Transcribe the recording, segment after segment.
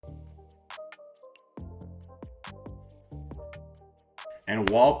and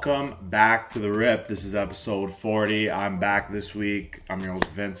welcome back to the Rip. This is episode 40. I'm back this week. I'm your host,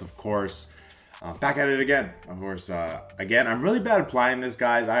 Vince, of course. Back at it again, of course. Again, I'm really bad at planning this,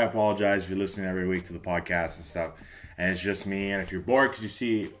 guys. I apologize if you're listening every week to the podcast and stuff. And it's just me. And if you're bored because you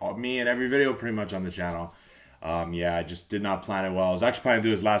see me in every video pretty much on the channel, I just did not plan it well. I was actually planning to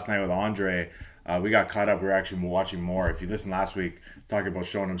do this last night with Andre. We got caught up. We were actually watching more. If you listened last week, talking about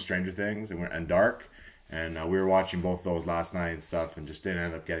showing him Stranger Things and Dark. And we were watching both of those last night and stuff and just didn't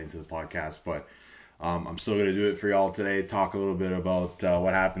end up getting to the podcast. But I'm still going to do it for y'all today. Talk a little bit about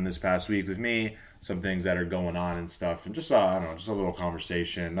what happened this past week with me. Some things that are going on and stuff. And just, I don't know, just a little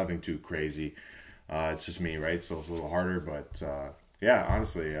conversation. Nothing too crazy. It's just me, right? So it's a little harder. But,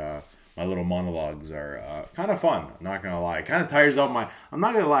 honestly, my little monologues are kind of fun. I'm not going to lie. It kind of tires out my... I'm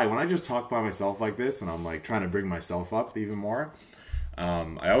not going to lie. When I just talk by myself like this and I'm, like, trying to bring myself up even more,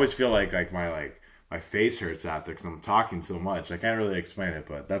 I always feel like my face hurts after because I'm talking so much. I can't really explain it,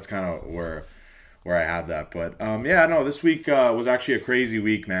 but that's kind of where I have that. But, this week was actually a crazy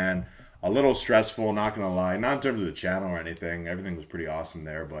week, man. A little stressful, not going to lie. Not in terms of the channel or anything. Everything was pretty awesome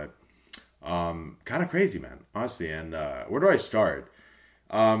there, but kind of crazy, man, honestly. And where do I start?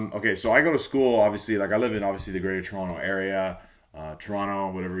 Okay, so I go to school, obviously. Like, I live in, obviously, the greater Toronto area.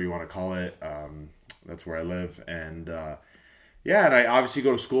 Toronto, whatever you want to call it. That's where I live. And... and I obviously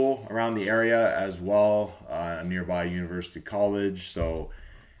go to school around the area as well, nearby University College. So,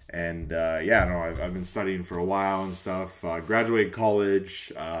 I've been studying for a while and stuff. Graduated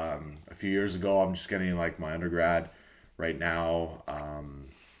college a few years ago. I'm just getting my undergrad right now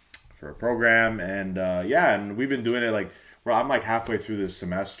for a program, and we've been doing it I'm halfway through this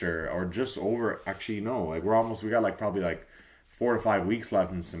semester, or just over. Actually, no, we got probably 4 to 5 weeks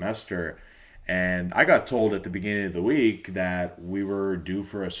left in the semester. And I got told at the beginning of the week that we were due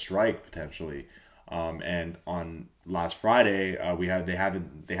for a strike potentially. And on last Friday, they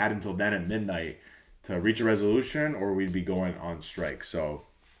had until then at midnight to reach a resolution, or we'd be going on strike. So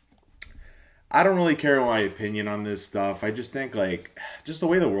I don't really care my opinion on this stuff. I just think just the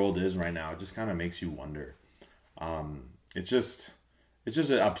way the world is right now, it just kind of makes you wonder. It's just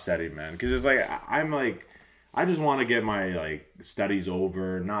upsetting, man. Because it's I just want to get my studies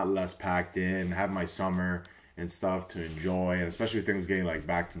over, not less packed in, have my summer and stuff to enjoy, and especially things getting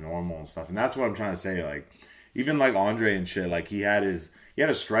back to normal and stuff. And that's what I'm trying to say. Even Andre and shit, he had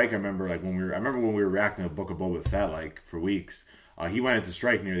a strike. I remember when we were reacting to Book of Boba Fett for weeks. He went into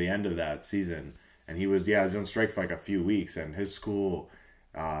strike near the end of that season, and he was on strike for a few weeks. And his school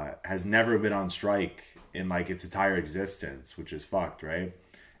has never been on strike in its entire existence, which is fucked, right?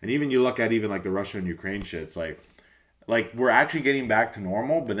 And even you look at the Russia and Ukraine shit, it's we're actually getting back to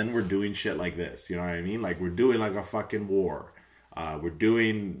normal, but then we're doing shit like this. You know what I mean? We're doing a fucking war. We're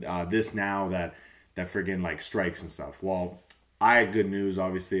doing this now that friggin' strikes and stuff. Well, I had good news,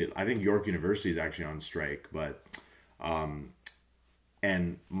 obviously. I think York University is actually on strike, but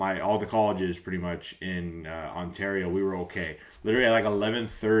and all the colleges pretty much in Ontario, we were okay. Literally at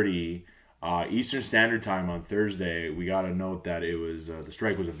 11:30 Eastern Standard Time on Thursday, we got a note that it was the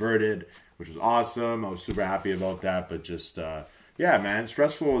strike was averted, which was awesome. I was super happy about that, but just man,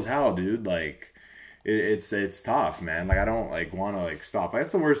 stressful as hell, dude. It's tough, man. I don't want to stop.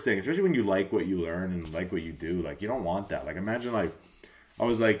 That's the worst thing, especially when you like what you learn and like what you do. You don't want that. Imagine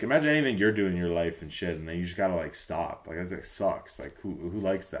imagine anything you're doing in your life and shit, and then you just gotta stop. That sucks. Who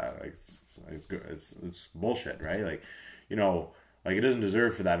likes that? It's good. It's bullshit, right? It doesn't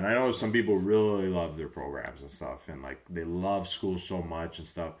deserve for that. And I know some people really love their programs and stuff, and they love school so much and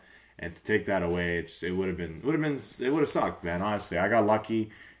stuff. And to take that away, it would have sucked, man. Honestly, I got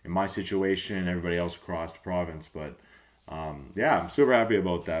lucky in my situation and everybody else across the province, but I'm super happy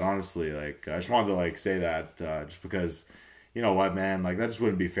about that. Honestly, I just wanted to say that just because, you know what, man, that just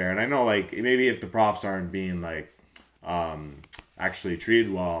wouldn't be fair. And I know maybe if the profs aren't being actually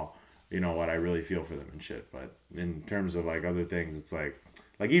treated well, you know what, I really feel for them and shit. But in terms of other things, it's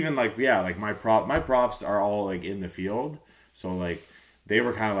my profs are all in the field, so they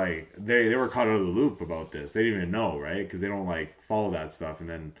were kind of they were caught out of the loop about this. They didn't even know, right? Because they don't follow that stuff, and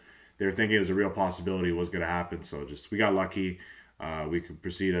then they were thinking it was a real possibility, was going to happen. So we got lucky. We could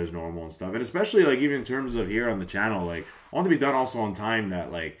proceed as normal and stuff, and especially even in terms of here on the channel, I want to be done also on time. That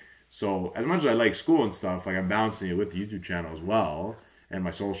so as much as I like school and stuff, I'm balancing it with the YouTube channel as well. And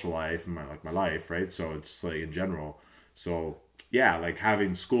my social life and my life, right? So it's in general. So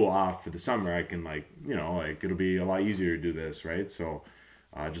having school off for the summer, I can it'll be a lot easier to do this, right? So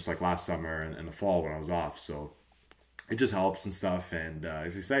just last summer and the fall when I was off. So it just helps and stuff, and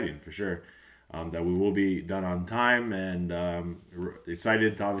it's exciting for sure that we will be done on time, and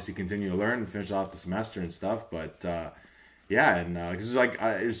excited to obviously continue to learn and finish off the semester and stuff. But yeah, and because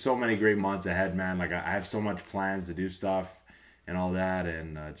there's so many great months ahead, man. Like I have so much plans to do stuff and all that,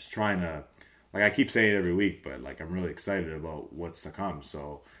 and just trying to, like I keep saying it every week, but like I'm really excited about what's to come.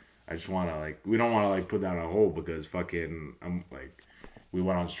 So I just want to we don't want to put that on hold because fucking I'm like we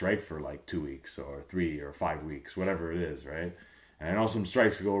went on strike for like 2 weeks or 3 or 5 weeks, whatever it is, right? And I know some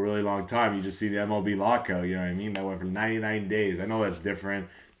strikes could go a really long time. You just see the MLB lockout, you know what I mean? That went for 99 days. I know that's different,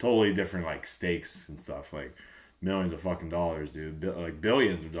 totally different, like stakes and stuff, like millions of fucking dollars, dude, like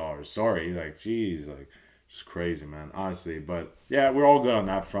billions of dollars. Sorry, like, jeez, like, just crazy, man, honestly. But yeah, we're all good on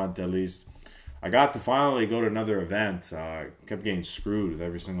that front, at least. I got to finally go to another event. Kept getting screwed with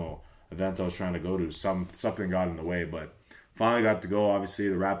every single event I was trying to go to. Something got in the way, but finally got to go. Obviously,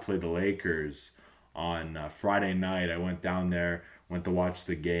 the Raptors played the Lakers on Friday night. I went down there, went to watch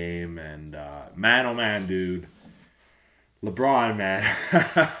the game, and man, oh man, dude, LeBron, man,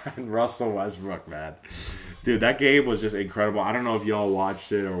 and Russell Westbrook, man. Dude, that game was just incredible. I don't know if y'all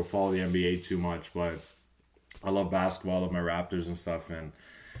watched it or follow the NBA too much, but I love basketball. I love my Raptors and stuff, and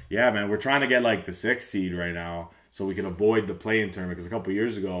yeah, man, we're trying to get like the 6th seed right now so we can avoid the play-in tournament. Because a couple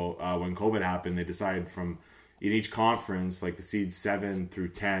years ago, when COVID happened, they decided from in each conference, like the seeds 7 through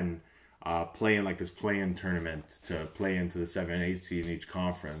 10, play in like this play-in tournament to play into the 7 and 8 seed in each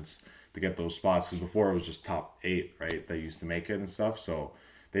conference to get those spots. Because before it was just top 8, right? They used to make it and stuff. So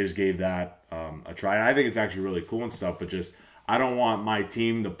they just gave that a try. And I think it's actually really cool and stuff. But just I don't want my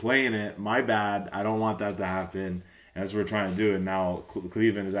team to play in it. My bad. I don't want that to happen. And that's what we're trying to do. And now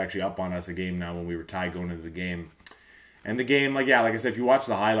Cleveland is actually up on us a game now when we were tied going into the game. And the game, like I said, if you watch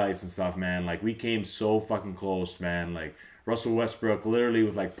the highlights and stuff, man, like we came so fucking close, man. Like Russell Westbrook literally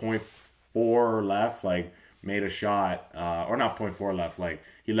with like 0.4 left, like made a shot, or not 0.4 left, like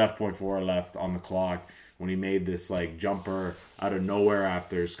he left 0.4 left on the clock when he made this like jumper out of nowhere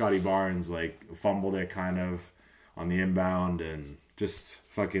after Scotty Barnes like fumbled it kind of on the inbound and just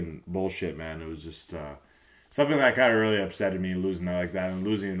fucking bullshit, man. It was just something that kind of really upsetted me losing that like that and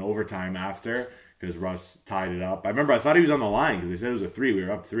losing in overtime after because Russ tied it up. I remember I thought he was on the line because they said it was a 3. We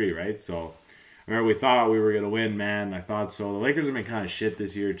were up 3, right? So I remember we thought we were going to win, man. I thought so. The Lakers have been kind of shit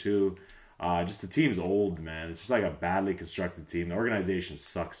this year too. Just the team's old, man. It's just like a badly constructed team. The organization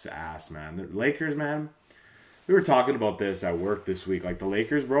sucks ass, man. The Lakers, man, we were talking about this at work this week. Like the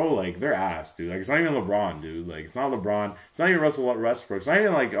Lakers, bro, like they're ass, dude. Like it's not even LeBron, dude. Like it's not LeBron. It's not even Russell Westbrook. It's not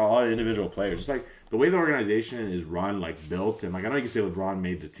even like a lot of individual players. It's like the way the organization is run, like built, and like I know you can say LeBron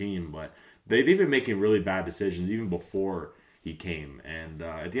made the team, but they've been making really bad decisions even before he came. And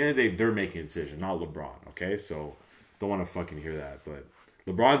at the end of the day, they're making a decision, not LeBron. Okay, so don't want to fucking hear that. But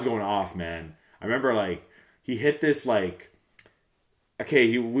LeBron's going off, man. I remember like he hit this like.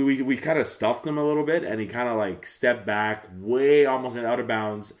 Okay, we kind of stuffed him a little bit, and he kind of like stepped back, way almost out of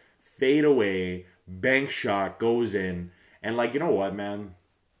bounds, fade away, bank shot, goes in, and like you know what, man,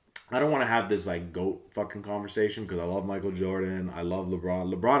 I don't want to have this like GOAT fucking conversation because I love Michael Jordan, I love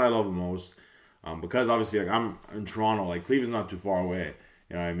LeBron. LeBron I love the most because obviously like I'm in Toronto, like Cleveland's not too far away,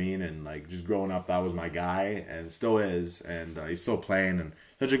 you know what I mean, and like just growing up that was my guy and still is, and he's still playing and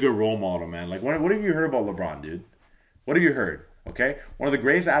such a good role model, man. Like what have you heard about LeBron, dude? What have you heard? Okay, one of the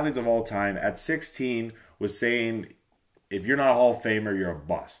greatest athletes of all time at 16 was saying, if you're not a Hall of Famer, you're a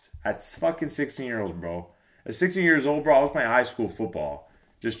bust. At fucking 16 years old, bro. At 16 years old, bro, I was playing high school football.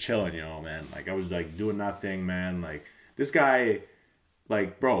 Just chilling, you know, man. Like, I was, like, doing nothing, man. Like, this guy,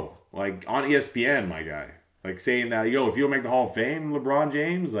 like, bro, like, on ESPN, my guy. Like, saying that, yo, if you don't make the Hall of Fame, LeBron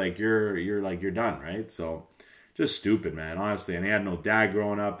James, like, you're done, right? So, just stupid, man, honestly. And he had no dad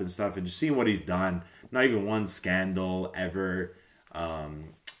growing up and stuff. And just seeing what he's done. Not even one scandal ever.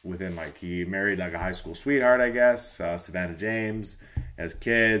 Within like he married like a high school sweetheart, I guess, Savannah James, has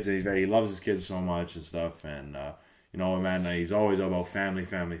kids, and he loves his kids so much and stuff. And you know, man, he's always about family,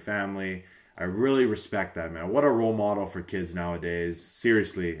 family, family. I really respect that, man. What a role model for kids nowadays.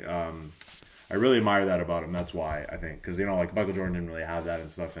 Seriously, I really admire that about him. That's why I think, because you know, like Michael Jordan didn't really have that and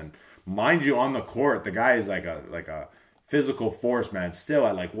stuff. And mind you, on the court, the guy is like a physical force, man. Still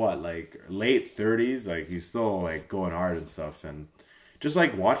at like what, like late 30s, like he's still like going hard and stuff. And just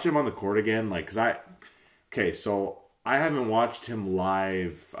like watching him on the court again, like so I haven't watched him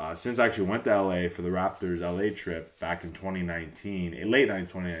live since I actually went to LA for the Raptors LA trip back in 2019, late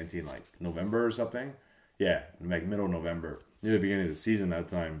 2019, like November or something. Yeah, like middle of November, near the beginning of the season that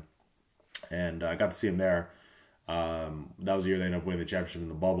time. And I got to see him there. That was the year they ended up winning the championship in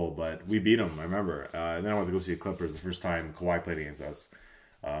the bubble, but we beat them, I remember. And then I went to go see the Clippers the first time Kawhi played against us.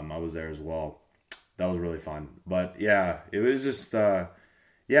 I was there as well. That was really fun. But yeah, it was just, so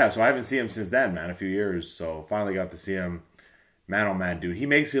I haven't seen him since then, man, a few years. So finally got to see him. Man, oh man, dude, he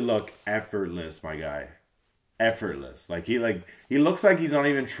makes it look effortless, my guy. effortless. He looks like he's not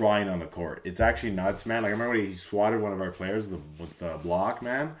even trying on the court. It's actually nuts, man. Like I remember when he swatted one of our players with the block,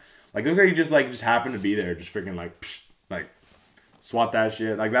 man. Like look like he just happened to be there, just freaking like psh, like swat that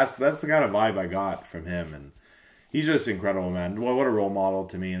shit. Like that's the kind of vibe I got from him, and he's just incredible, man. What a role model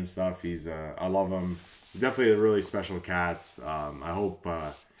to me and stuff. He's I love him. He's definitely a really special cat. I hope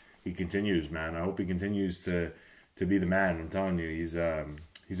he continues, man. I hope he continues to be the man. I'm telling you, he's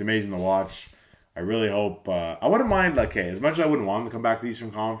amazing to watch. I really hope. I wouldn't mind, like, hey, as much as I wouldn't want him to come back to the Eastern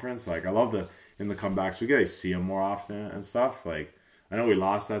Conference, like, I love in the comebacks. We gotta see him more often and stuff. Like, I know we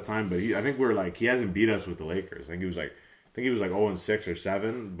lost that time, but I think he hasn't beat us with the Lakers. I think he was like 0-6 or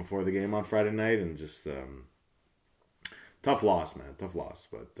 7 before the game on Friday night, and just tough loss, man, tough loss.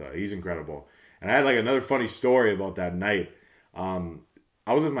 But he's incredible. And I had like another funny story about that night.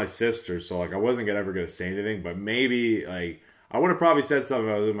 I was with my sister, so like I wasn't ever gonna say anything, but maybe like. I would have probably said something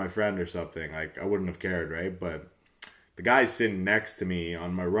if I was with my friend or something. Like, I wouldn't have cared, right? But the guy sitting next to me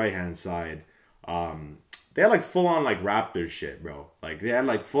on my right-hand side, they had, like, full-on, like, Raptors shit, bro. Like, they had,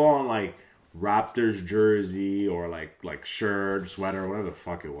 like, full-on, like, Raptors jersey or, like shirt, sweater, whatever the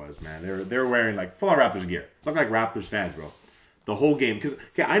fuck it was, man. They were wearing, like, full-on Raptors gear. Look like Raptors fans, bro. The whole game. Because,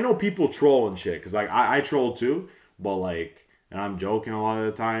 okay, I know people troll and shit. Because, like, I troll, too. But, like, and I'm joking a lot of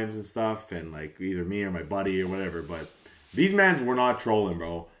the times and stuff. And, like, either me or my buddy or whatever. But these mans were not trolling,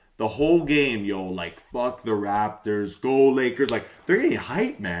 bro. The whole game, yo, like, fuck the Raptors, go Lakers. Like, they're getting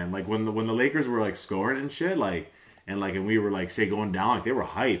hyped, man. Like, when the Lakers were, like, scoring and shit, like, and we were, like, say, going down, like, they were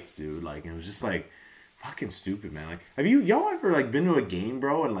hyped, dude. Like, it was just, like, fucking stupid, man. Like, have y'all ever, like, been to a game,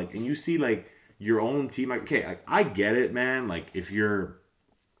 bro, and you see, like, your own team? Like, okay, like, I get it, man. Like, if you're,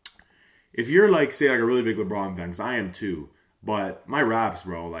 like, say, like, a really big LeBron fan, because I am, too. But my Raps,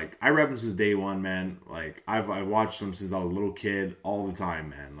 bro, like, I rep them since day one, man. Like, I've watched them since I was a little kid all the time,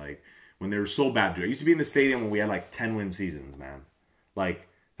 man. Like, when they were so bad, dude. I used to be in the stadium when we had, like, 10-win seasons, man. Like,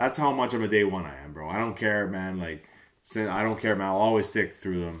 that's how much of a day one I am, bro. I don't care, man. Like, I don't care, man. I'll always stick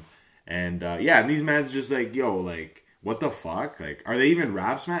through them. And, yeah, and these mans just, like, yo, like, what the fuck? Like, are they even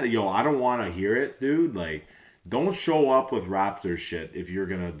Raps, man? Yo, I don't want to hear it, dude. Like, don't show up with Raptors shit if you're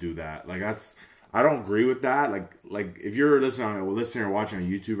going to do that. Like, I don't agree with that. Like if you're listening or watching on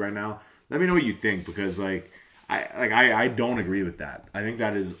YouTube right now, let me know what you think, because I don't agree with that. I think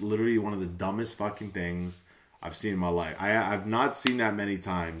that is literally one of the dumbest fucking things I've seen in my life. I've not seen that many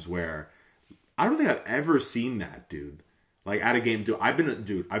times where I don't think I've ever seen that, dude. Like at a game, dude. I've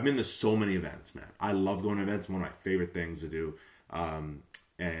been to so many events, man. I love going to events. One of my favorite things to do.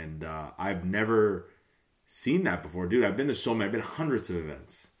 And I've never seen that before, dude. I've been to so many. I've been to hundreds of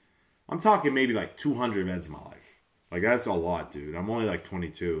events. I'm talking maybe like 200 events in my life. Like, that's a lot, dude. I'm only like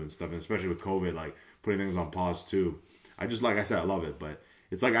 22 and stuff, and especially with COVID, like, putting things on pause too. I just, like I said, I love it, but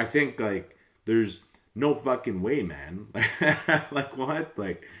it's like, I think, like, there's no fucking way, man. Like, what?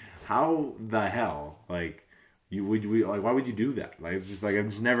 Like, how the hell? Like, why would you do that? Like, it's just like, I've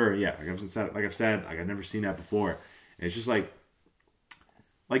just never, yeah, like I've said, I've never seen that before. And it's just like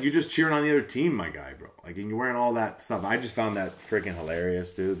you're just cheering on the other team, my guy, bro. Like, and you're wearing all that stuff. I just found that freaking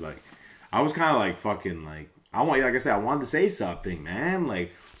hilarious, dude. Like, I was kind of like fucking like like I said, I wanted to say something, man.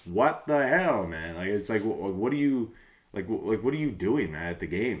 Like, what the hell, man? Like, it's like, what are you what are you doing, man, at the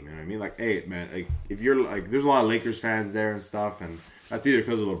game? You know what I mean? Like, hey, man, like, if you're like, there's a lot of Lakers fans there and stuff, and that's either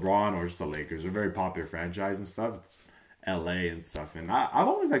because of LeBron or just the Lakers. They're a very popular franchise and stuff. It's LA and stuff, and I've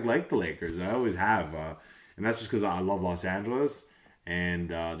always liked the Lakers. I always have, and that's just because I love Los Angeles. And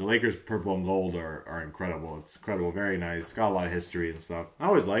the Lakers purple and gold are incredible. It's incredible, very nice. It's got a lot of history and stuff. I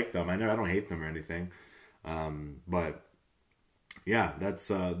always like them. I don't hate them or anything. But yeah,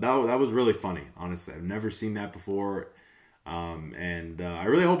 that was really funny. Honestly, I've never seen that before, and I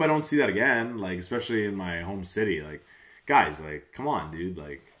really hope I don't see that again. Like, especially in my home city. Like, guys, like, come on, dude.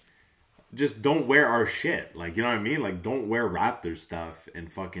 Like, just don't wear our shit. Like, you know what I mean? Like, don't wear Raptors stuff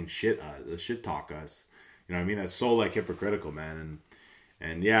and fucking shit talk us. You know what I mean? That's so, like, hypocritical, man.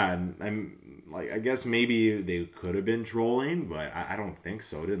 And yeah, and I'm like, I guess maybe they could have been trolling, but I don't think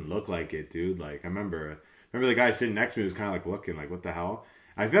so. It didn't look like it, dude. Like, I remember the guy sitting next to me was kind of like looking like, what the hell?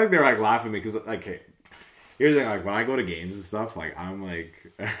 I feel like they're like laughing at me because, like, hey, here's the thing, like, when I go to games and stuff, like, I'm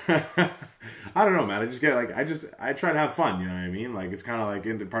like, I don't know, man. I just get like, I try to have fun. You know what I mean? Like, it's kind of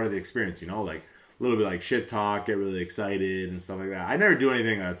like part of the experience, you know, like a little bit like shit talk, get really excited and stuff like that. I never do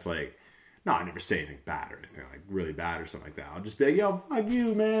anything that's like. No, I never say anything bad or anything like really bad or something like that. I'll just be like, yo, fuck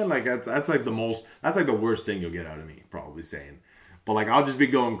you, man. Like, that's like the worst thing you'll get out of me, probably saying. But like, I'll just be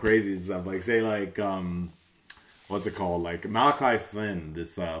going crazy and stuff. Like, say like what's it called? Like Malachi Flynn,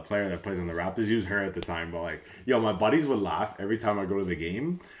 this player that plays on the Raptors. He was hurt at the time, but like, yo, my buddies would laugh every time I go to the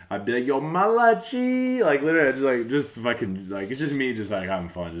game. I'd be like, yo, Malachi, like literally, just fucking like it's just me, just like having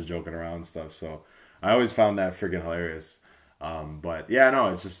fun, just joking around and stuff. So I always found that freaking hilarious. But yeah,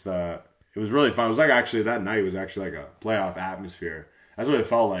 no, it's just it was really fun. It was like actually that night was actually like a playoff atmosphere. That's what it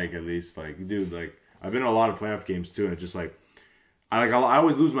felt like, at least. Like, dude, like I've been in a lot of playoff games too, and it's just like. I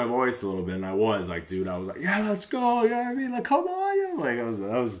always lose my voice a little bit, and I was like, yeah, let's go, yeah, I mean, like, come on, yeah, like,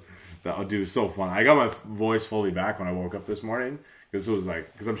 dude, it was so fun. I got my voice fully back when I woke up this morning, because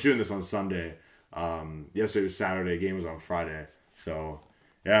I'm shooting this on Sunday, yesterday was Saturday, game was on Friday, so,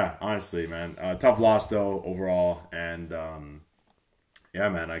 yeah, honestly, man, tough loss, though, overall, and, yeah,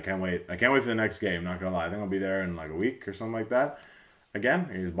 man, I can't wait for the next game, not gonna lie, I think I'll be there in, like, a week or something like that, again,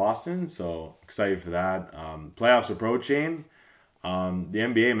 against Boston, so, excited for that, playoffs approaching. The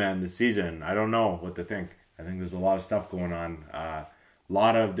NBA, man, this season, I don't know what to think. I think there's a lot of stuff going on. A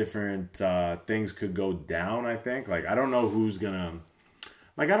lot of different things could go down, I think. Like, I don't know who's gonna...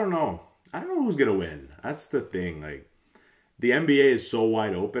 Like, I don't know. I don't know who's gonna win. That's the thing. Like, the NBA is so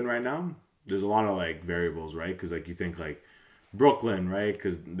wide open right now. There's a lot of, like, variables, right? Because, like, you think, like, Brooklyn, right?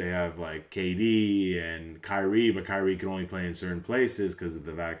 Because they have, like, KD and Kyrie, but Kyrie can only play in certain places because of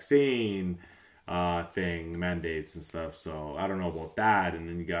the vaccine thing, mandates and stuff. So I don't know about that. And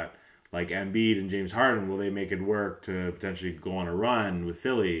then you got like Embiid and James Harden. Will they make it work to potentially go on a run with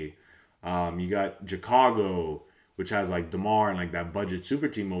Philly? You got Chicago, which has like DeMar and like that budget super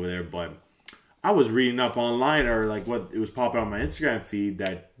team over there. But I was reading up online, or like what it was popping on my Instagram feed,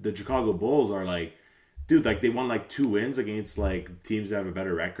 that the Chicago Bulls are like, dude, like they won like 2 wins against like teams that have a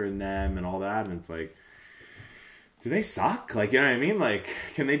better record than them and all that. And it's like, do they suck? Like, you know what I mean? Like,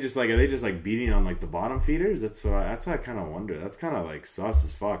 can they just like, are they just like beating on like the bottom feeders? That's what I kind of wonder. That's kind of like sus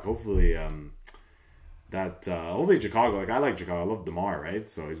as fuck. Hopefully, hopefully Chicago. Like, I like Chicago. I love DeMar, right?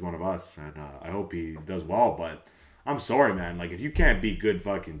 So he's one of us, and I hope he does well. But I'm sorry, man. Like, if you can't beat good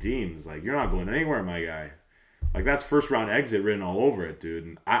fucking teams, like you're not going anywhere, my guy. Like, that's first round exit written all over it, dude.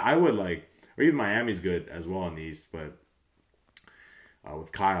 And I would like, or even Miami's good as well in the East, but.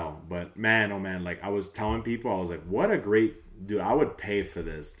 With Kyle, but man, oh man, like I was telling people, I was like, what a great dude, I would pay for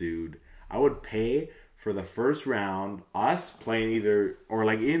this, dude. I would pay for the first round, us playing either, or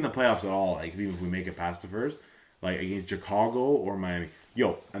like in the playoffs at all, like even if we make it past the first, like against Chicago or Miami.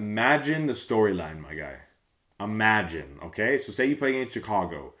 Yo, imagine the storyline, my guy. Imagine, okay? So say you play against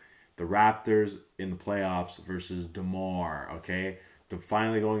Chicago, the Raptors in the playoffs versus DeMar, okay?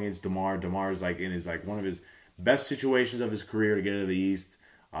 Finally going against DeMar. DeMar is like in his like one of his best situations of his career to get out of the East,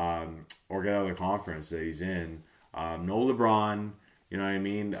 or get out of the conference that he's in. No LeBron, you know what I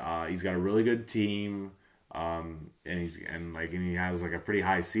mean? He's got a really good team, and he has like a pretty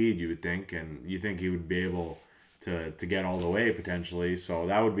high seed, you would think, and you think he would be able to get all the way potentially. So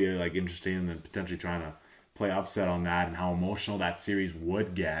that would be like interesting, and then potentially trying to play upset on that and how emotional that series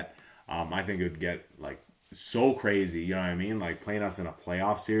would get. I think it would get like so crazy, you know what I mean? Like playing us in a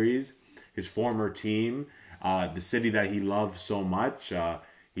playoff series, his former team. The city that he loves so much,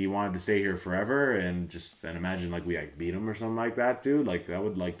 he wanted to stay here forever, and imagine like we like beat him or something like that, dude. Like that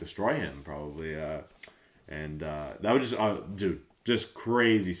would like destroy him probably, and that would just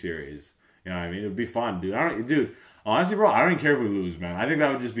crazy series. You know what I mean? It would be fun, dude. Honestly, bro, I don't even care if we lose, man. I think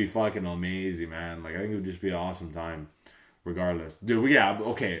that would just be fucking amazing, man. Like I think it would just be an awesome time, regardless, dude.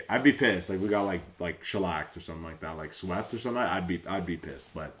 Okay, I'd be pissed. Like we got like shellacked or something like that, like swept or something. I'd be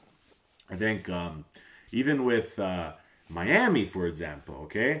pissed, but I think. Even with Miami, for example,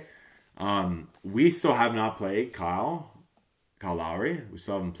 okay? We still have not played Kyle Lowry. We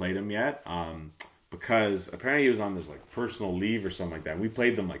still haven't played him yet because apparently he was on this like personal leave or something like that. We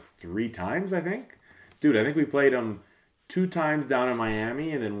played them like 3 times, I think. Dude, I think we played him 2 times down in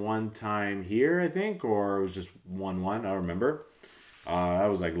Miami and then 1 time here, I think, or it was just 1-1. I don't remember. That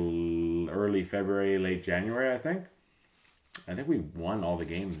was like early February, late January, I think. I think we won all the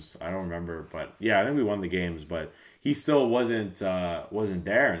games. I don't remember, but yeah, I think we won the games. But he still wasn't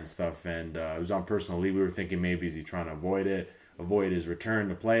there and stuff, and it was on personal leave. We were thinking maybe is he trying to avoid his return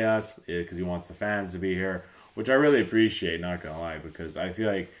to play us because he wants the fans to be here, which I really appreciate. Not gonna lie, because I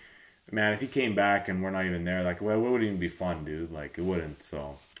feel like, man, if he came back and we're not even there, like, well, it wouldn't even be fun, dude. Like, it wouldn't.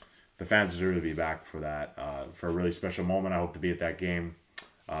 So the fans deserve to be back for that, for a really special moment. I hope to be at that game.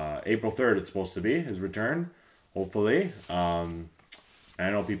 April 3rd, it's supposed to be his return. Hopefully. And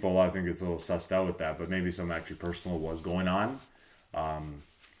I know people, I think it's a little sussed out with that, but maybe something actually personal was going on.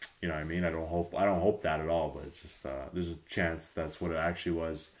 You know what I mean? I don't hope that at all, but it's just, there's a chance that's what it actually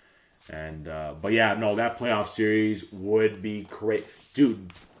was. And, but yeah, no, that playoff series would be great.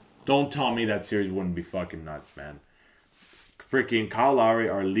 Dude, Don't tell me that series wouldn't be fucking nuts, man. Freaking Kyle Lowry,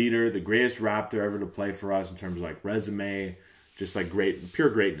 our leader, the greatest Raptor ever to play for us in terms of like resume, just like great, pure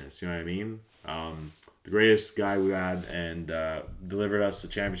greatness. You know what I mean? The greatest guy we had, and delivered us the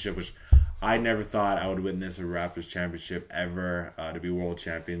championship, which I never thought I would witness a Raptors championship ever, to be world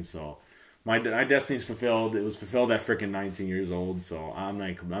champion. So my destiny's fulfilled. It was fulfilled at freaking 19 years old. So I'm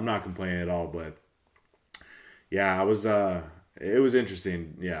not complaining at all. But yeah, it was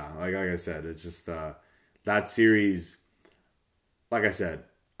interesting. Yeah, like I said, it's just that series. Like I said,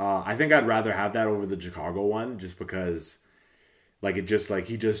 I think I'd rather have that over the Chicago one, just because, like, he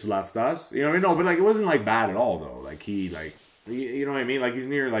just left us. You know what I mean? No, but like it wasn't like bad at all though. Like you know what I mean? Like he's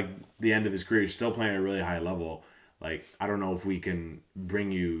near like the end of his career, he's still playing at a really high level. Like I don't know if we can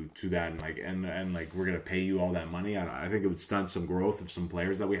bring you to that, and like we're gonna pay you all that money. I think it would stunt some growth of some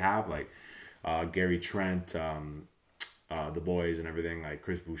players that we have, like Gary Trent, the boys and everything, like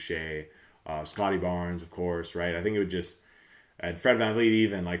Chris Boucher, Scotty Barnes, of course, right? I think it would just. And Fred VanVleet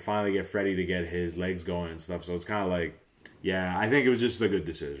even, like, finally get Freddie to get his legs going and stuff. So it's kind of like, yeah, I think it was just a good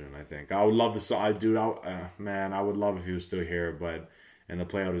decision, I think. I would love to, man, I would love if he was still here, and to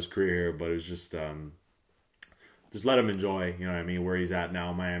play out his career here. But it was just let him enjoy, you know what I mean, where he's at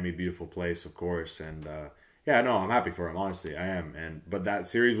now. Miami, beautiful place, of course. And, yeah, no, I'm happy for him, honestly. I am. But that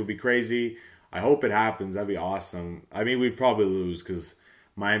series would be crazy. I hope it happens. That'd be awesome. I mean, we'd probably lose because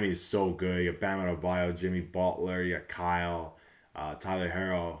Miami is so good. You got Bam Adebayo, Jimmy Butler, you got Kyle. Tyler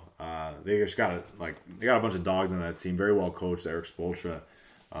Herro, they just got a bunch of dogs on that team. Very well coached. Eric Spoelstra.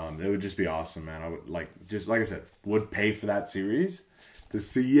 It would just be awesome, man. I would like I said, would pay for that series to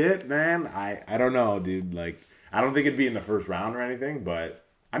see it, man. I don't know, dude. Like I don't think it'd be in the first round or anything, but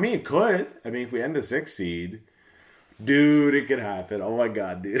I mean it could. I mean if we end the 6th seed, dude, it could happen. Oh my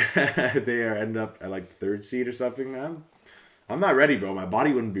god, dude. If they end up at like the 3rd seed or something, man. I'm not ready, bro. My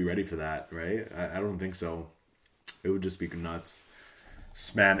body wouldn't be ready for that, right? I don't think so. It would just be nuts.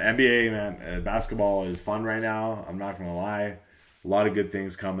 Man, NBA, man, basketball is fun right now. I'm not going to lie. A lot of good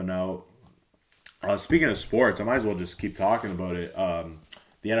things coming out. Speaking of sports, I might as well just keep talking about it.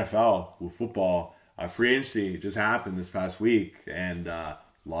 The NFL with football, free agency just happened this past week. And a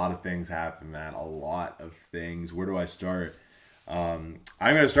lot of things happened, man. A lot of things. Where do I start? I'm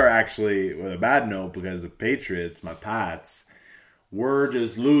going to start actually with a bad note because the Patriots, my Pats, we're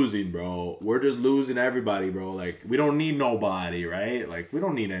just losing, bro. We're just losing everybody, bro. Like, we don't need nobody, right? Like, we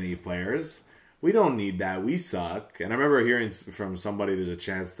don't need any players. We don't need that. We suck. And I remember hearing from somebody there's a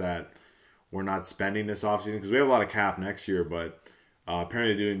chance that we're not spending this offseason because we have a lot of cap next year, but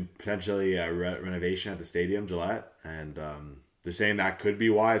apparently doing potentially a renovation at the stadium, Gillette. And they're saying that could be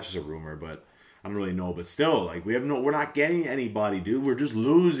why. It's just a rumor, but I don't really know. But still, like, we're not getting anybody, dude. We're just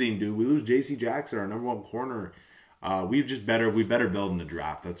losing, dude. We lose J.C. Jackson, our number one corner. We better build in the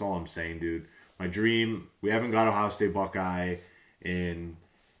draft. That's all I'm saying, dude. My dream. We haven't got Ohio State Buckeye in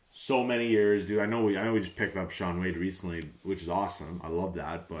so many years, dude. I know we just picked up Sean Wade recently, which is awesome. I love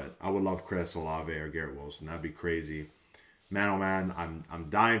that, but I would love Chris Olave or Garrett Wilson. That'd be crazy. Man, oh man, I'm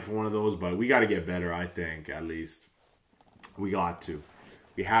dying for one of those, but we got to get better. I think at least we got to.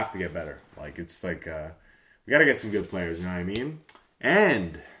 We have to get better. Like it's like we got to get some good players. You know what I mean?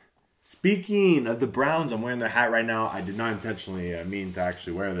 And speaking of the Browns, I'm wearing their hat right now. I did not intentionally mean to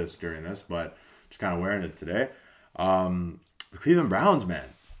actually wear this during this, but just kind of wearing it today. The Cleveland Browns, man,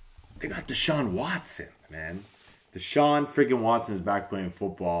 they got Deshaun Watson, man. Deshaun freaking Watson is back playing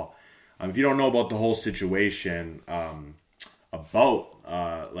football. If you don't know about the whole situation,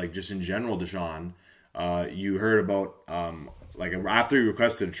 about like just in general, Deshaun, you heard about like after he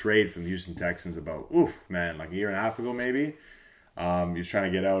requested a trade from the Houston Texans about like a year and a half ago maybe. He was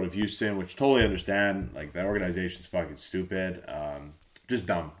trying to get out of Houston, which totally understand. Like that organization's fucking stupid. Just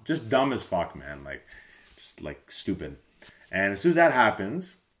dumb as fuck, man. Like just like stupid. And as soon as that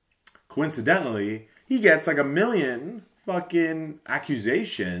happens, coincidentally, he gets like 1 million fucking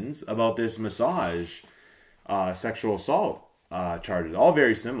accusations about this massage, sexual assault charges. All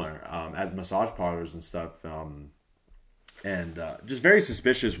very similar at massage parlors and stuff. And just very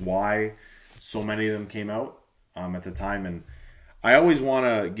suspicious why so many of them came out at the time. And I always want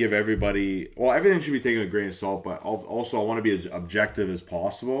to give everybody, well, everything should be taken with a grain of salt, but also I want to be as objective as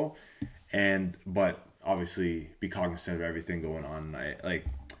possible, but obviously be cognizant of everything going on. Like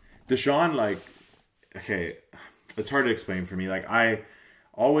Deshaun, like, okay, it's hard to explain for me. Like I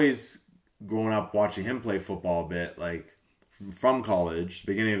always growing up watching him play football a bit, like from college,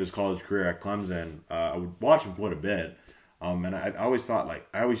 beginning of his college career at Clemson, I would watch him quite a bit. And I always thought, like,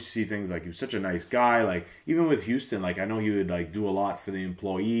 I always see things like he was such a nice guy. Like, even with Houston, like, I know he would, like, do a lot for the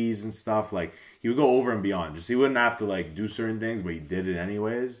employees and stuff. Like, he would go over and beyond. Just, he wouldn't have to, like, do certain things, but he did it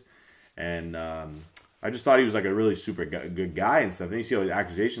anyways. And I just thought he was, like, a really super good guy and stuff. And you see all the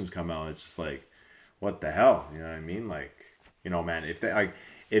accusations come out, and it's just like, what the hell? You know what I mean? Like, you know, man, if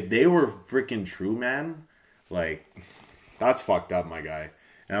they were freaking true, man, like, that's fucked up, my guy.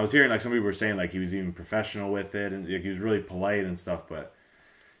 And I was hearing, like, some people were saying, like, he was even professional with it, and like, he was really polite and stuff, but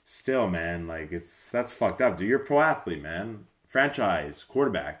still, man, like, that's fucked up. Dude, you're a pro athlete, man. Franchise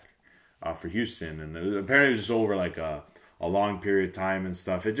quarterback for Houston, and apparently it was just over, like, a long period of time and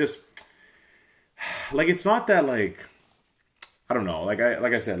stuff. It just, like, it's not that, like, I don't know. Like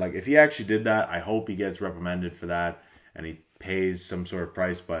I said, like, if he actually did that, I hope he gets reprimanded for that, and he pays some sort of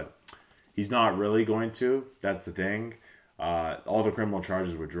price, but he's not really going to. That's the thing. All the criminal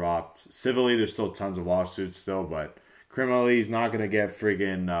charges were dropped. Civilly, there's still tons of lawsuits still, but criminally, he's not going to get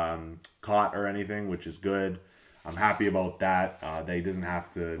friggin' caught or anything, which is good. I'm happy about that. That he doesn't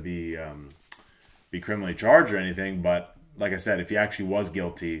have to be criminally charged or anything. But like I said, if he actually was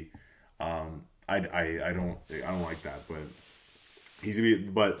guilty, I don't like that. But he's gonna be.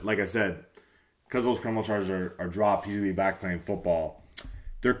 But like I said, because those criminal charges are dropped, he's gonna be back playing football.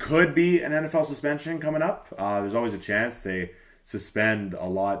 There could be an NFL suspension coming up. There's always a chance. They suspend a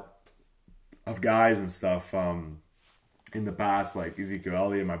lot of guys and stuff in the past, like Ezekiel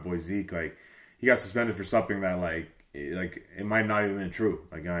Elliott, my boy Zeke. Like, he got suspended for something that, like it might not even been true.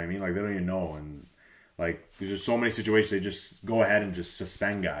 Like, you know what I mean? Like, they don't even know. And, like, there's just so many situations they just go ahead and just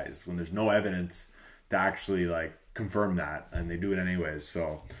suspend guys when there's no evidence to actually, like, confirm that. And they do it anyways.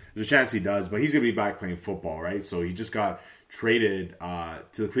 So there's a chance he does. But he's going to be back playing football, right? So he just got traded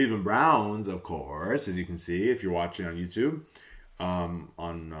to the Cleveland Browns, of course, as you can see if you're watching on YouTube. On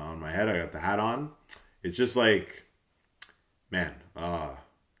my head, I got the hat on. It's just like, man,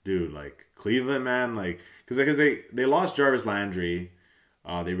 dude, like, Cleveland, man, like, because they lost Jarvis Landry,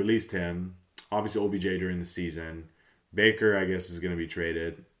 they released him, obviously OBJ during the season. Baker, I guess, is going to be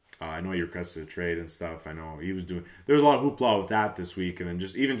traded. I know he requested a trade and stuff. I know he was doing. There was a lot of hoopla with that this week, and then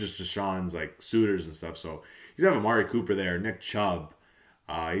just Deshaun's, like, suitors and stuff. So he's got Amari Cooper there, Nick Chubb.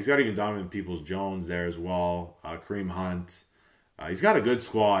 He's got even Donovan Peoples-Jones there as well. Kareem Hunt. He's got a good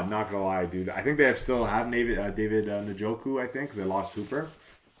squad. Not gonna lie, dude. I think they still have David Njoku. I think because they lost Hooper.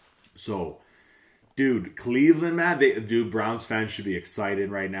 So, dude, Cleveland, man. Browns fans should be excited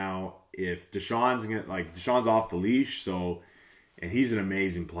right now. If Deshaun's off the leash, so. And he's an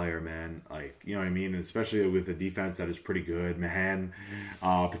amazing player, man. Like, you know what I mean? And especially with a defense that is pretty good, man.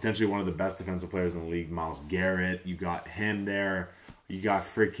 Potentially one of the best defensive players in the league, Myles Garrett. You got him there. You got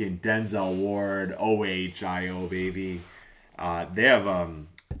freaking Denzel Ward, OHIO, baby. They have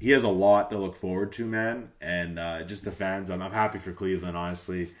he has a lot to look forward to, man. And just the fans, I'm happy for Cleveland,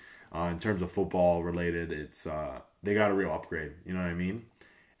 honestly. In terms of football related, it's they got a real upgrade. You know what I mean?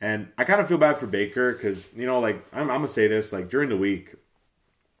 And I kind of feel bad for Baker because, you know, like, I'm going to say this, like, during the week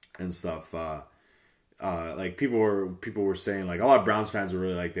and stuff, like, people were saying, like, a lot of Browns fans were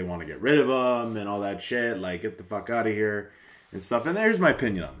really, like, they want to get rid of him and all that shit, like, get the fuck out of here and stuff. And there's my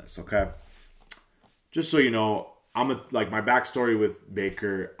opinion on this, okay? Just so you know, like, my backstory with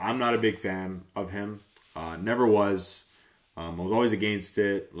Baker, I'm not a big fan of him. Never was. I was always against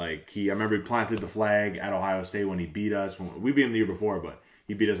it. Like, I remember he planted the flag at Ohio State when he beat us. We beat him the year before, but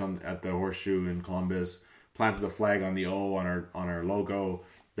he beat us at the Horseshoe in Columbus. Planted the flag on the O on our logo.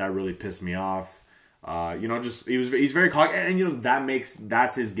 That really pissed me off. You know, just he's very confident, and you know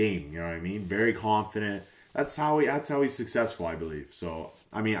that's his game. You know what I mean? Very confident. That's how he's successful, I believe. So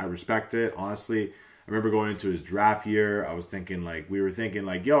I mean, I respect it, honestly. I remember going into his draft year. I was thinking we were thinking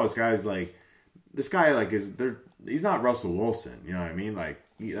yo, this guy he's not Russell Wilson. You know what I mean? Like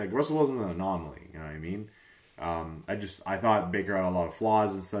Russell Wilson's an anomaly. You know what I mean? I thought Baker had a lot of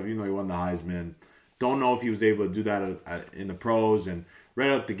flaws and stuff, even though he won the Heisman. Don't know if he was able to do that in the pros. And right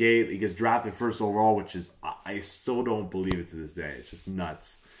out the gate, he gets drafted first overall, which is, I still don't believe it to this day. It's just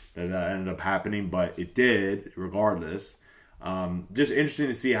nuts that ended up happening, but it did, regardless. Just interesting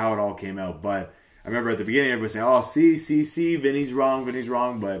to see how it all came out. But I remember at the beginning, everybody saying, "Oh, see, Vinny's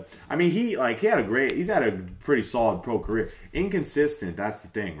wrong." But I mean, he's had a pretty solid pro career. Inconsistent, that's the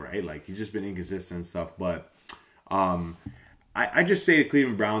thing, right? Like, he's just been inconsistent and stuff, but. I just say to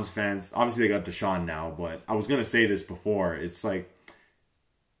Cleveland Browns fans, obviously they got Deshaun now, but I was going to say this before. It's like,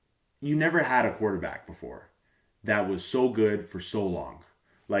 you never had a quarterback before that was so good for so long.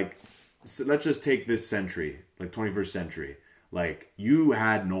 Like, so let's just take this century, like 21st century. Like, you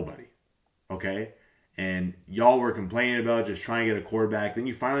had nobody, okay? And y'all were complaining about just trying to get a quarterback. Then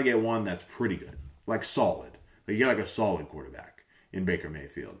you finally get one that's pretty good, like solid. Like, you get like a solid quarterback in Baker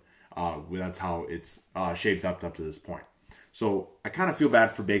Mayfield. That's how it's shaped up to this point. So I kind of feel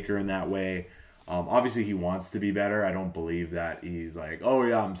bad for Baker in that way. Obviously, he wants to be better. I don't believe that he's like, oh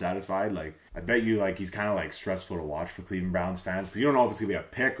yeah, I'm satisfied. Like, I bet you like he's kind of like stressful to watch for Cleveland Browns fans because you don't know if it's gonna be a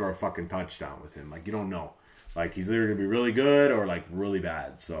pick or a fucking touchdown with him. Like, you don't know. Like, he's either gonna be really good or like really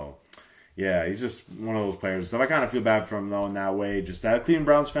bad. So yeah, he's just one of those players. So I kind of feel bad for him though in that way. Just that Cleveland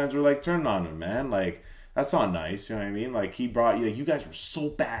Browns fans were like turning on him, man. Like, that's not nice. You know what I mean? Like, he brought you. Like, you guys were so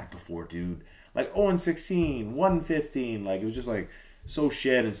bad before, dude. Like 0-16, 1-15. Like, it was just like so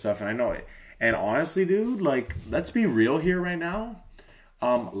shit and stuff. And I know it. And honestly, dude, like, let's be real here right now.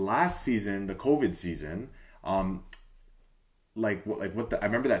 Last season, the COVID season, I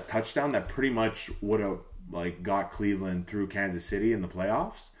remember that touchdown that pretty much would have like got Cleveland through Kansas City in the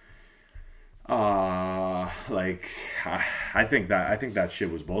playoffs. I think that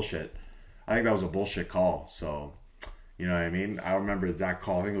shit was bullshit. I think that was a bullshit call. So, you know what I mean? I remember the exact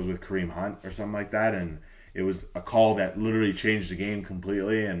call. I think it was with Kareem Hunt or something like that, and it was a call that literally changed the game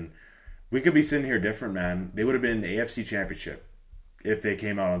completely. And we could be sitting here different, man. They would have been in the AFC Championship if they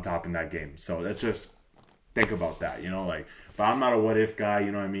came out on top in that game. So let's just think about that, you know? Like, but I'm not a what-if guy,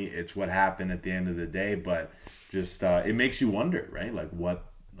 you know what I mean? It's what happened at the end of the day, but just it makes you wonder, right? Like, what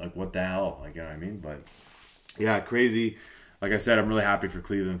the hell? Like, you know what I mean? But, yeah, crazy. Like I said, I'm really happy for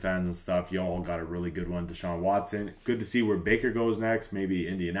Cleveland fans and stuff. Y'all got a really good one. Deshaun Watson. Good to see where Baker goes next, maybe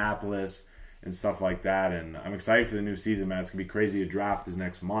Indianapolis and stuff like that. And I'm excited for the new season, man. It's going to be crazy. The draft is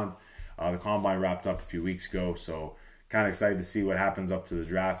next month. The Combine wrapped up a few weeks ago, so kind of excited to see what happens up to the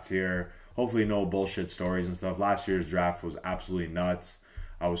draft here. Hopefully no bullshit stories and stuff. Last year's draft was absolutely nuts.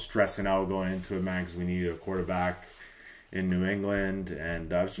 I was stressing out going into it, man, because we needed a quarterback in New England.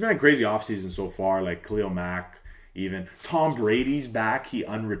 And it's been a crazy offseason so far, like Khalil Mack even. Tom Brady's back. He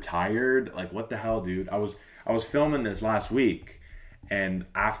unretired. Like, what the hell, dude? I was filming this last week, and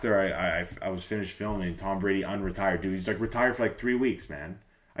after I was finished filming, Tom Brady unretired. Dude, he's like retired for like 3 weeks, man.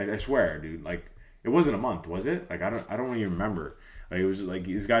 I swear, dude. Like, it wasn't a month, was it? Like, I don't even remember. Like, it was just like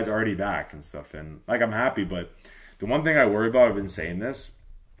this guy's already back and stuff. And like, I'm happy, but the one thing I worry about, I've been saying this,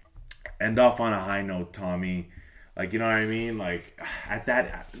 end off on a high note, Tommy. Like, you know what I mean? Like,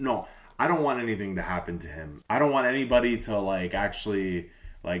 no, I don't want anything to happen to him. I don't want anybody to like actually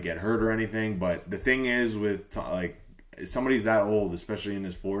like get hurt or anything. But the thing is with like somebody's that old, especially in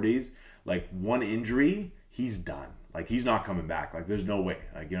his 40s, like one injury, he's done. Like, he's not coming back. Like, there's no way.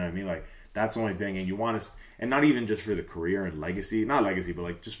 Like, you know what I mean? Like, that's the only thing. And you want to, and not even just for the career and legacy, not legacy, but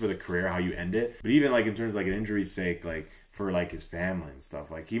like just for the career, how you end it. But even like in terms of like an injury's sake, like for like his family and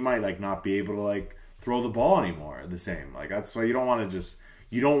stuff, like he might like not be able to like throw the ball anymore the same. Like, that's why you don't want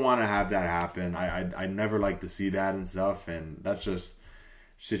to have that happen. I never like to see that and stuff. And that's just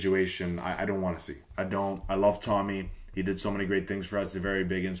situation I don't want to see. I love Tommy. He did so many great things for us. He's a very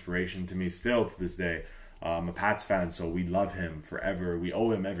big inspiration to me still to this day. I'm a Pats fan, so we love him forever. We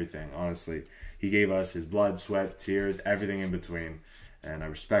owe him everything, honestly. He gave us his blood, sweat, tears, everything in between. And I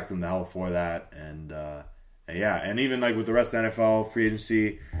respect him the hell for that. And yeah, and even like with the rest of the NFL, free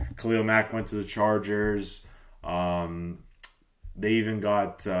agency, Khalil Mack went to the Chargers. They even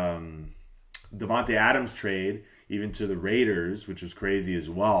got Devontae Adams trade, even to the Raiders, which was crazy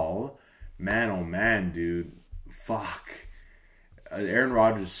as well. Man, oh man, dude. Fuck. Aaron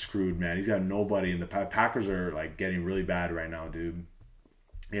Rodgers is screwed, man. He's got nobody. And the Packers are like getting really bad right now, dude.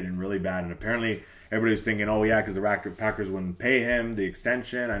 Getting really bad. And apparently everybody's thinking, oh yeah, because the Packers wouldn't pay him the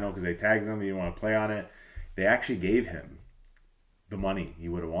extension. I know because they tagged him. He didn't want to play on it. They actually gave him the money he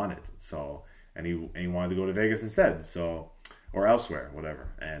would have wanted. So, and he wanted to go to Vegas instead. So, or elsewhere,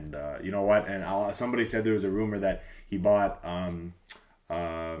 whatever. And you know what? And somebody said there was a rumor that he bought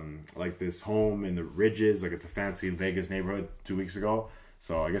like this home in the Ridges, like it's a fancy Vegas neighborhood 2 weeks ago.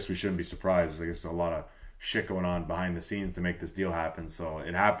 So I guess we shouldn't be surprised. I guess a lot of shit going on behind the scenes to make this deal happen. So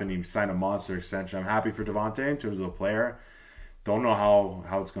it happened. He signed a monster extension. I'm happy for Devontae in terms of the player. Don't know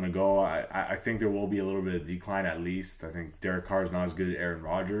how it's going to go. I think there will be a little bit of decline at least. I think Derek Carr is not as good as Aaron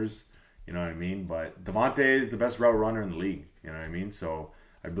Rodgers. You know what I mean? But Devontae is the best route runner in the league. You know what I mean? So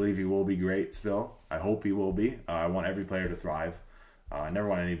I believe he will be great still. I hope he will be. I want every player to thrive. I never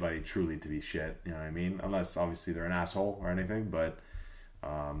want anybody truly to be shit, you know what I mean? Unless, obviously, they're an asshole or anything. But,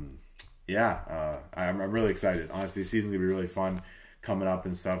 yeah, I'm really excited. Honestly, the season's going to be really fun coming up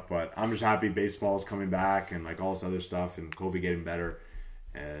and stuff. But I'm just happy baseball's coming back and, like, all this other stuff and COVID getting better.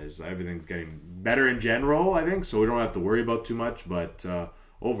 As everything's getting better in general, I think. So we don't have to worry about too much. But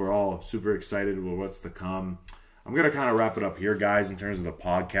overall, super excited with what's to come. I'm going to kind of wrap it up here, guys, in terms of the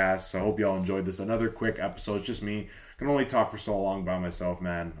podcast. So I hope y'all enjoyed this. Another quick episode. It's just me. I can only talk for so long by myself,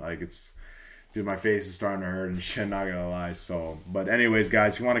 man. Like, it's Dude, my face is starting to hurt and shit, not gonna lie. So, but anyways,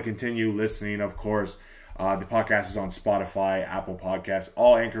 guys, if you want to continue listening, of course, the podcast is on Spotify, Apple Podcasts,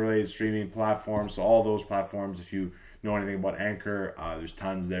 all Anchor-related streaming platforms. So all those platforms, if you know anything about Anchor, there's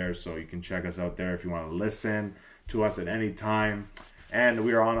tons there. So you can check us out there if you want to listen to us at any time. And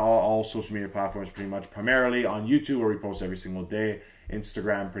we are on all social media platforms pretty much, primarily on YouTube, where we post every single day.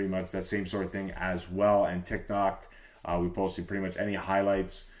 Instagram, pretty much that same sort of thing as well. And TikTok, we posted pretty much any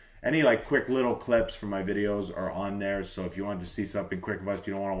highlights. Any like quick little clips from my videos are on there. So if you want to see something quick of us,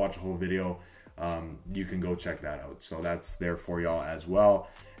 you don't want to watch a whole video, you can go check that out. So that's there for y'all as well.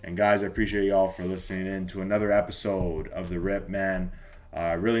 And guys, I appreciate y'all for listening in to another episode of The Rip, man.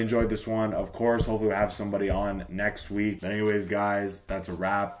 I really enjoyed this one. Of course, hopefully we'll have somebody on next week. But anyways, guys, that's a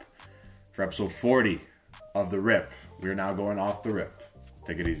wrap for episode 40 of The Rip. We are now going off the rip.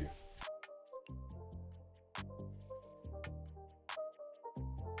 Take it easy.